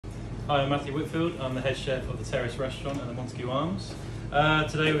Hi, I'm Matthew Whitfield. I'm the head chef of the Terrace restaurant at the Montagu Arms.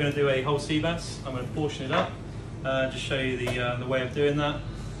 Today we're going to do a whole sea bass. I'm going to portion it up, just show you the way of doing that.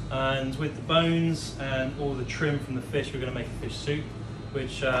 And with the bones and all the trim from the fish, we're going to make a fish soup,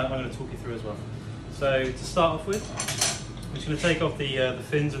 which I'm going to talk you through as well. So to start off with, I'm just going to take off the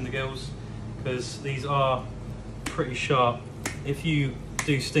fins and the gills, because these are pretty sharp. If you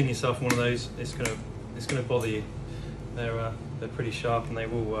do sting yourself on one of those, it's going to bother you. They're pretty sharp, and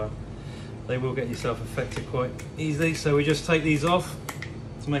they will get yourself infected quite easily. So we just take these off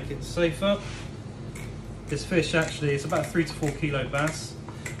to make it safer. This fish actually, it's about 3 to 4 kilo bass.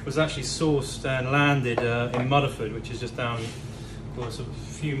 Was actually sourced and landed in Mudderford, which is just down, well, a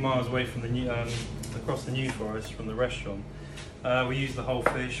few miles away from the across the New Forest from the restaurant. We use the whole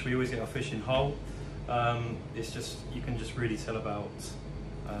fish. We always get our fish in whole. It's just, you can just really tell about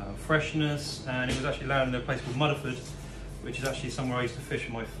freshness, and it was actually landed in a place called Mudderford, which is actually somewhere I used to fish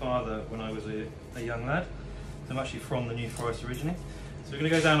with my father when I was a young lad. So I'm actually from the New Forest originally. So we're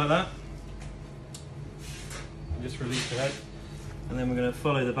going to go down like that, and just release the head, and then we're going to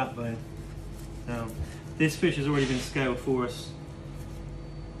follow the backbone down. This fish has already been scaled for us,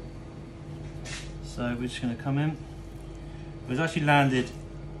 so we're just going to come in. It was actually landed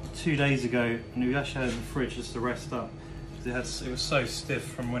 2 days ago, and we actually had it in the fridge just to rest up. It was so stiff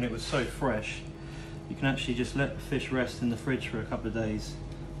from when it was so fresh. You can actually just let the fish rest in the fridge for a couple of days,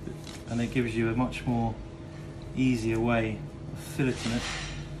 and it gives you a much more easier way of filleting it.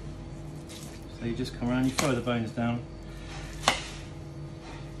 So you just come around, you follow the bones down.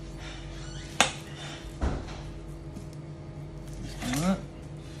 Just like that.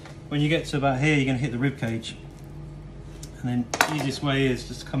 When you get to about here, you're going to hit the rib cage, and then the easiest way is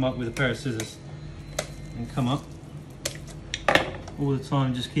just to come up with a pair of scissors and come up all the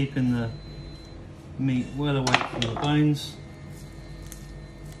time, just keeping the meat well away from the bones.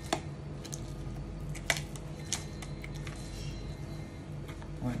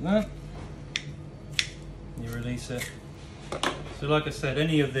 Like that. You release it. So like I said,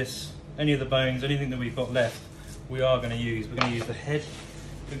 any of the bones, anything that we've got left, we are going to use. We're going to use the head.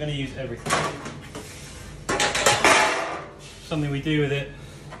 We're going to use everything. Something we do with it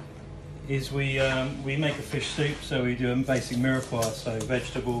is we make a fish soup. So we do a basic mirepoix, so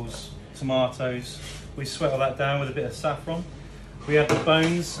vegetables, tomatoes. We sweat all that down with a bit of saffron. We add the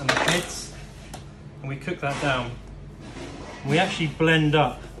bones and the heads, and we cook that down. We actually blend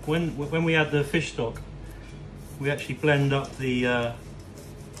up, when we add the fish stock, we actually blend up the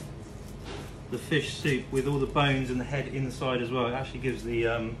fish soup with all the bones and the head inside as well. It actually gives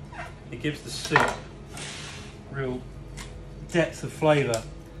the soup real depth of flavour,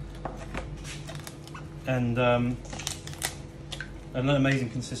 and an amazing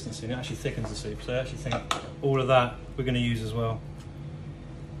consistency, and it actually thickens the soup. So I actually think all of that we're going to use as well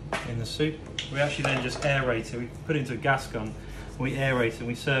in the soup. We actually then just aerate it. We put it into a gas gun, and we aerate it, and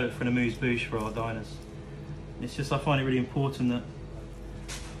we serve it for an amuse-bouche for our diners. It's just, I find it really important that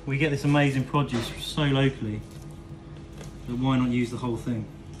we get this amazing produce so locally, that why not use the whole thing?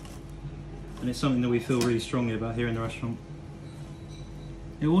 And it's something that we feel really strongly about here in the restaurant.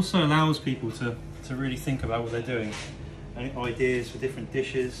 It also allows people to really think about what they're doing, and ideas for different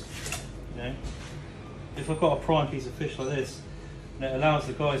dishes. You know, if I've got a prime piece of fish like this, and it allows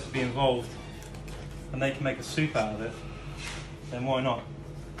the guys to be involved, and they can make a soup out of it, then why not?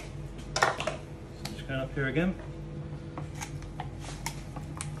 So just going up here again,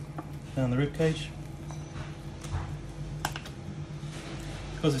 down the rib cage.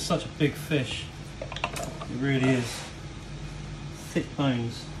 Because it's such a big fish, it really is. Thick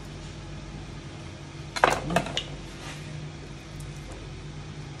bones.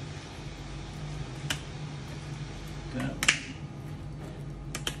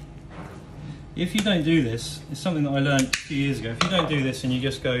 If you don't do this, it's something that I learned a few years ago. If you don't do this and you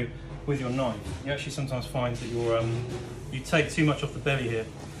just go with your knife, you actually sometimes find that you take too much off the belly here.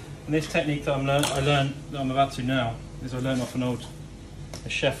 And this technique that I'm about to now is I learned off a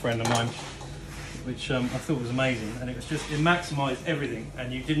chef friend of mine, which I thought was amazing, and it maximised everything,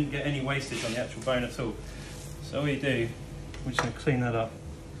 and you didn't get any wastage on the actual bone at all. So all you do, we're just going to clean that up.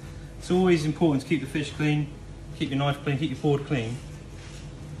 It's always important to keep the fish clean, keep your knife clean, keep your board clean,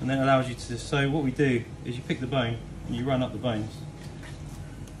 and that allows you to. So what we do is you pick the bone and you run up the bones.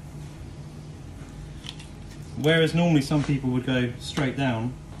 Whereas normally some people would go straight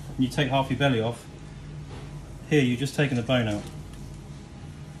down and you take half your belly off, here you're just taking the bone out.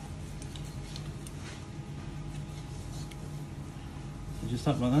 Just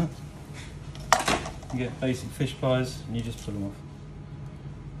up like that. You get basic fish pliers and you just pull them off.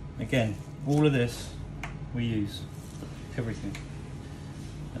 Again, all of this we use, everything.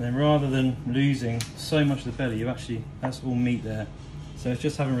 And then rather than losing so much of the belly, that's all meat there. So it's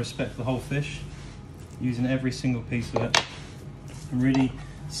just having respect for the whole fish, using every single piece of it, and really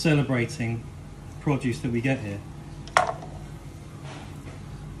celebrating the produce that we get here.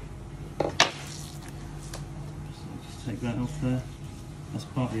 Just take that off there. That's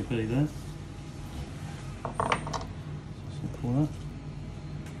part of your belly there. Just pull that.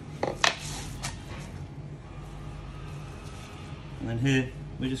 And then here,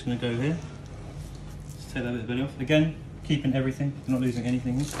 we're just going to go here. Just take that bit of belly off. Again, keeping everything, not losing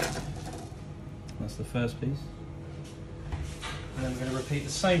anything here. That's the first piece. And then we're going to repeat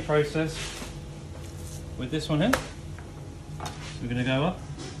the same process with this one here. So we're going to go up.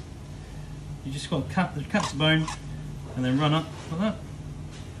 You just got to catch the bone and then run up like that.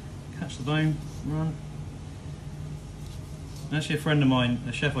 Catch the bone, run. Actually, a friend of mine,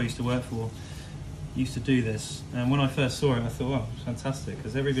 a chef I used to work for, used to do this, and when I first saw it I thought, wow, it's fantastic,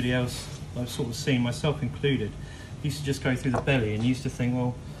 because everybody else I've sort of seen, myself included, used to just go through the belly and used to think,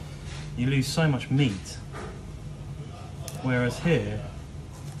 well, you lose so much meat, whereas here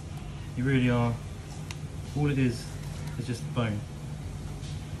you really are, all it is just the bone,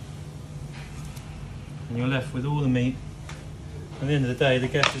 and you're left with all the meat. At the end of the day, the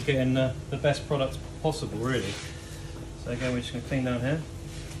guest is getting the best product possible, really. So again, we're just going to clean down here.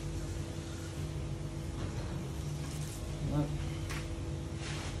 Like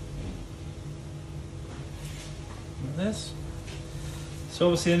this. So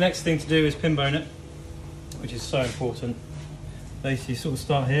obviously the next thing to do is pin bone it, which is so important. Basically, you sort of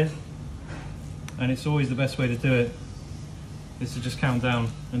start here, and it's always the best way to do it is to just count down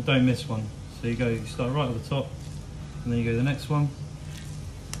and don't miss one. So you start right at the top, and then you go to the next one.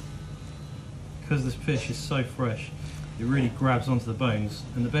 Because this fish is so fresh, it really grabs onto the bones,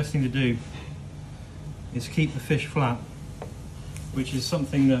 and the best thing to do is keep the fish flat, which is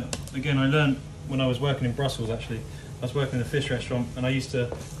something that, again, I learned when I was working in Brussels. Actually, I was working in a fish restaurant and I used to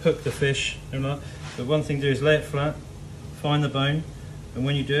hook the fish and that. But one thing to do is lay it flat, find the bone, and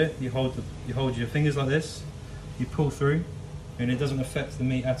when you do it, you hold your fingers like this, you pull through, and it doesn't affect the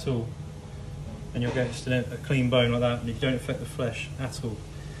meat at all, and you'll get just a clean bone like that, and you don't affect the flesh at all.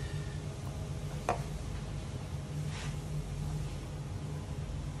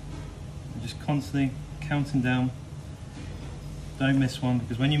 And just constantly counting down. Don't miss one,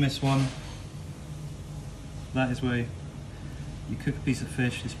 because when you miss one, that is where you cook a piece of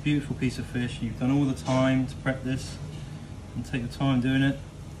fish, this beautiful piece of fish. You've done all the time to prep this and take your time doing it,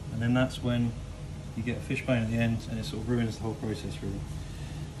 and then that's when you get a fish bone at the end, and it sort of ruins the whole process, really.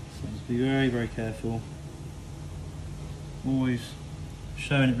 So just be very, very careful. Always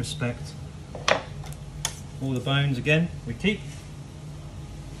showing it respect. All the bones again we keep.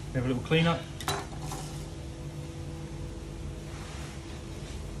 We have a little clean up.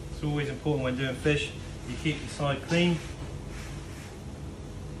 It's always important when doing fish, you keep the side clean.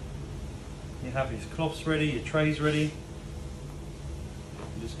 You have your cloths ready, your trays ready.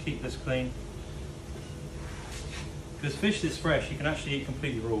 You just keep this clean. Because fish that's fresh, you can actually eat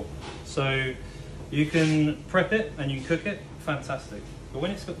completely raw. So you can prep it and you can cook it, fantastic. But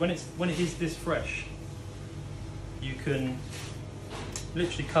when it is this fresh, you can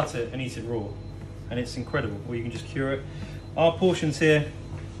literally cut it and eat it raw, and it's incredible. Or you can just cure it. Our portions here,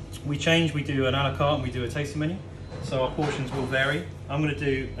 we change. We do an a la carte and we do a tasting menu, so our portions will vary. I'm going to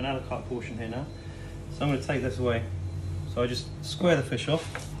do an a la carte portion here now, so I'm going to take this away. So I just square the fish off,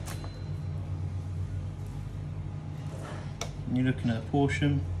 and you're looking at a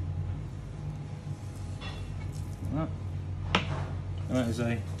portion like that,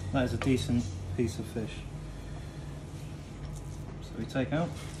 and that is a decent piece of fish. So we take out,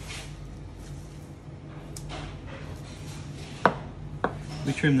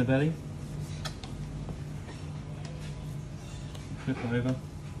 we trim the belly, flip it over,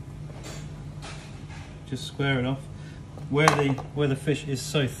 just square it off. Where the fish is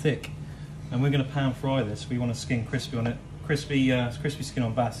so thick, and we're going to pan fry this, we want a skin crispy on it. Crispy skin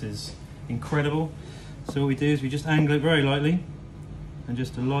on bass is incredible. So what we do is we just angle it very lightly, and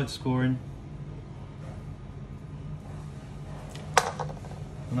just a light scoring,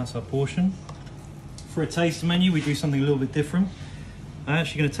 and that's our portion. For a tasting menu, we do something a little bit different. I'm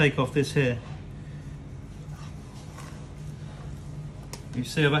actually going to take off this here. You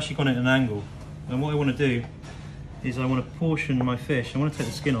see, I've actually gone at an angle, and what I want to do is I want to portion my fish. I want to take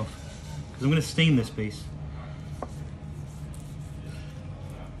the skin off, because I'm going to steam this piece.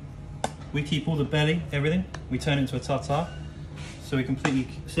 We keep all the belly, everything. We turn it into a tartare, so we completely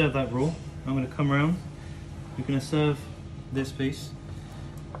serve that raw. I'm going to come around. We're going to serve this piece.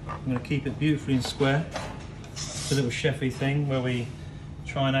 I'm going to keep it beautifully and square. It's a little chefy thing where we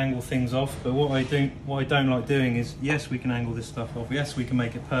try and angle things off, but what I don't like doing is, yes, we can angle this stuff off, yes, we can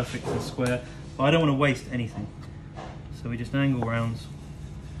make it perfect and square, but I don't want to waste anything. So we just angle round.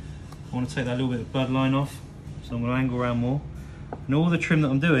 I want to take that little bit of bud line off, so I'm going to angle around more. And all the trim that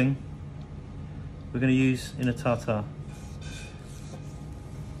I'm doing, we're going to use in a tartare.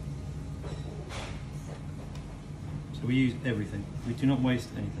 So we use everything. We do not waste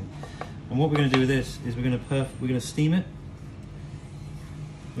anything. And what we're going to do with this is we're going to steam it.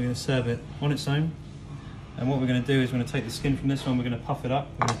 We're going to serve it on its own. And what we're going to do is we're going to take the skin from this one, we're going to puff it up,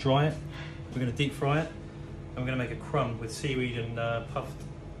 we're going to dry it, we're going to deep fry it, and we're going to make a crumb with seaweed and puffed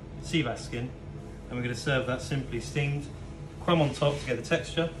sea bass skin. And we're going to serve that simply steamed, crumb on top to get the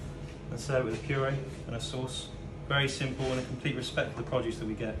texture, and serve it with a puree and a sauce. Very simple and a complete respect for the produce that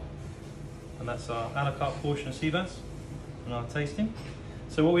we get. And that's our a la carte portion of sea bass and our tasting.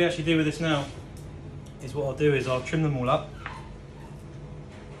 So what we actually do with this now is what I'll do is I'll trim them all up.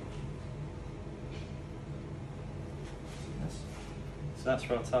 So that's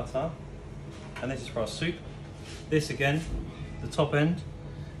for our tartare, and this is for our soup. This again, the top end,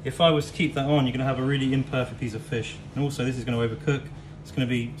 if I was to keep that on, you're going to have a really imperfect piece of fish. And also this is going to overcook. It's going to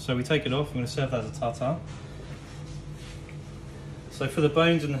be, so we take it off, we're going to serve that as a tartare. So for the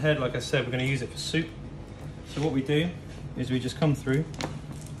bones and the head, like I said, we're going to use it for soup. So what we do is we just come through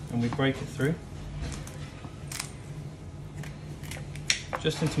and we break it through,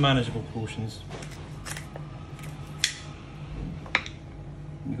 just into manageable portions.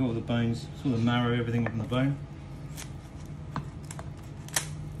 You've got all the bones, it's all the marrow, everything within the bone.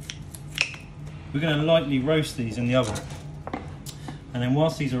 We're going to lightly roast these in the oven. And then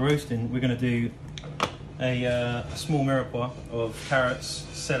whilst these are roasting, we're going to do a small mirepoix of carrots,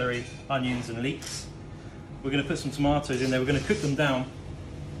 celery, onions and leeks. We're going to put some tomatoes in there, we're going to cook them down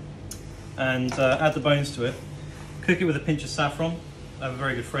and add the bones to it. Cook it with a pinch of saffron. I have a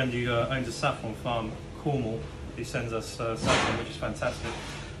very good friend who owns a saffron farm, Cornwall, who sends us saffron, which is fantastic.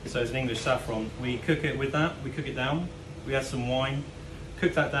 So it's an English saffron. We cook it with that, we cook it down, we add some wine,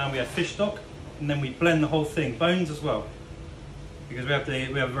 cook that down, we add fish stock, and then we blend the whole thing, bones as well. Because we have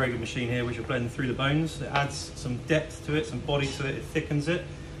a very good machine here which will blend through the bones. It adds some depth to it, some body to it, it thickens it,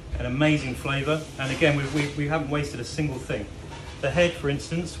 an amazing flavour. And again, we haven't wasted a single thing. The head, for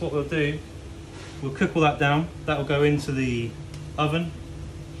instance, what we'll do, we'll cook all that down, that will go into the oven,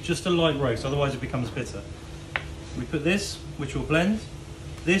 just a light roast, otherwise it becomes bitter. We put this, which will blend.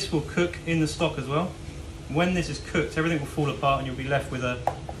 This will cook in the stock as well. When this is cooked, everything will fall apart and you'll be left with a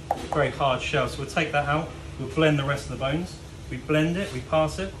very hard shell. So we'll take that out, we'll blend the rest of the bones. We blend it, we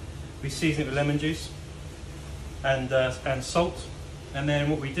pass it, we season it with lemon juice and salt. And then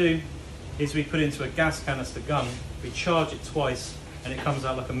what we do is we put it into a gas canister gun, we charge it twice and it comes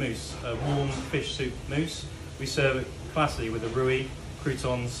out like a mousse, a warm fish soup mousse. We serve it classically with a rouille,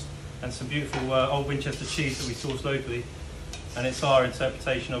 croutons, and some beautiful old Winchester cheese that we source locally. And it's our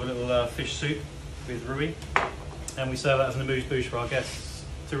interpretation of a little fish soup with rouille. And we serve that as an amuse-bouche for our guests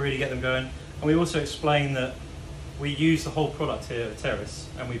to really get them going. And we also explain that we use the whole product here at Terrace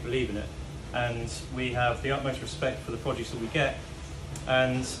and we believe in it. And we have the utmost respect for the produce that we get.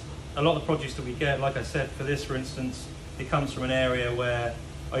 And a lot of the produce that we get, like I said, for this, for instance, it comes from an area where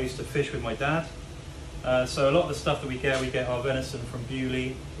I used to fish with my dad. So a lot of the stuff that we get our venison from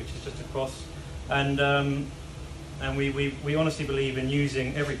Bewley, which is just across. And we honestly believe in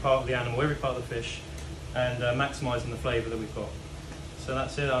using every part of the animal, every part of the fish, and maximising the flavour that we've got. So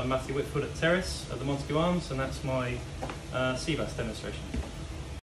that's it. I'm Matthew Whitfield at Terrace at the Montagu Arms, and that's my sea bass demonstration.